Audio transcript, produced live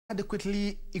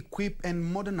Adequately equip and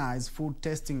modernize food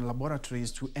testing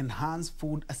laboratories to enhance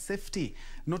food safety,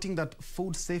 noting that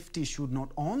food safety should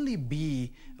not only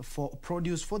be for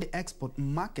produce for the export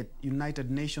market.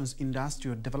 United Nations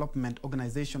Industrial Development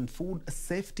Organization food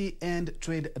safety and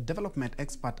trade development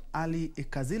expert Ali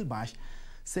Qazilbash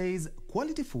says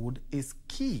quality food is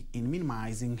key in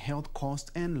minimizing health costs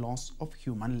and loss of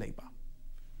human labor.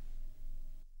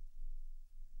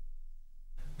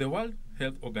 The World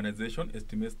Health Organization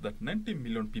estimates that 90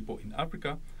 million people in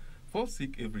Africa fall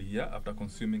sick every year after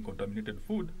consuming contaminated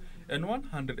food, and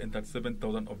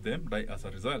 137,000 of them die as a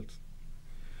result.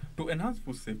 To enhance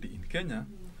food safety in Kenya,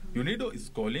 UNIDO is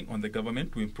calling on the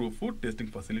government to improve food testing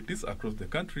facilities across the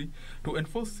country to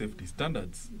enforce safety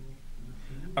standards.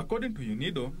 According to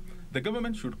UNIDO, the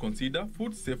government should consider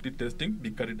food safety testing be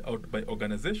carried out by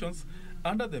organizations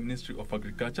under the Ministry of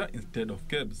Agriculture instead of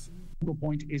KEBS. The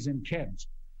point is in KEBS,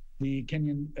 the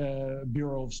Kenyan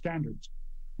Bureau of Standards.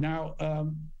 Now,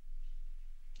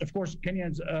 of course, Kenya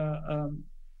is a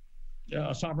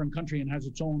sovereign country and has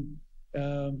its own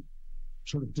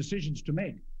sort of decisions to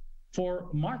make. For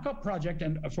Markup Project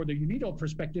and for the UNIDO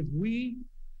perspective, we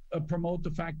promote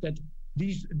the fact that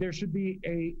there should be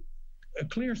a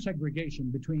clear segregation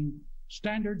between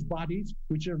standards bodies,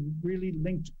 which are really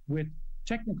linked with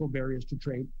technical barriers to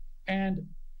trade, and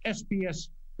SPS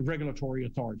regulatory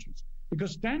authorities.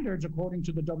 Because standards, according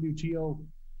to the WTO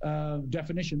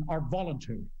definition, are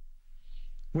voluntary,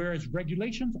 whereas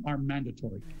regulations are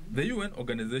mandatory. The UN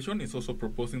organization is also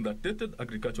proposing that tested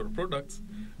agricultural products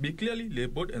be clearly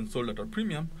labeled and sold at a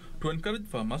premium to encourage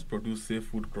farmers to produce safe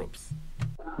food crops.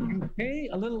 You pay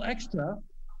a little extra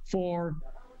for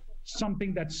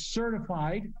something that's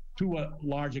certified to a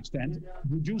large extent,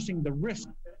 reducing the risk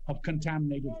of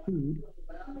contaminated food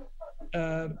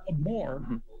more.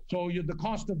 So the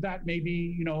cost of that may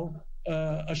be,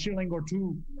 a shilling or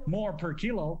two more per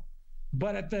kilo.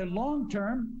 But at the long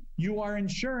term, you are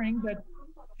ensuring that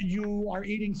you are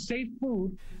eating safe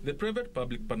food. The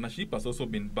private-public partnership has also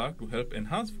been backed to help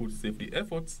enhance food safety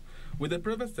efforts, with the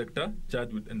private sector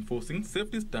charged with enforcing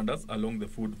safety standards along the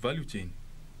food value chain.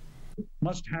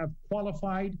 Must have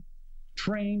qualified,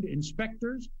 trained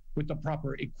inspectors with the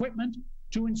proper equipment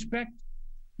to inspect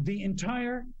the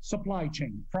entire supply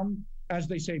chain from, as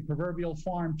they say, proverbial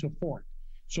farm to fork.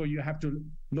 So you have to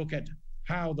look at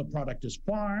how the product is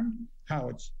farmed, how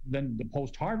it's then the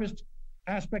post-harvest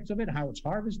aspects of it, how it's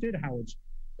harvested, how it's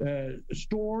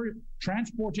stored,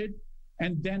 transported,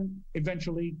 and then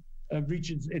eventually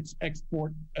reaches its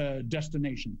export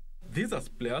destination. These as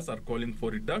players are calling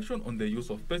for reduction on the use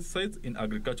of pesticides in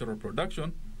agricultural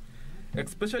production,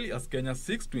 especially as Kenya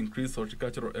seeks to increase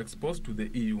horticultural exports to the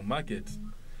EU market.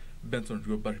 Benson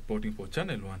Rioba reporting for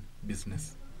Channel 1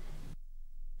 Business.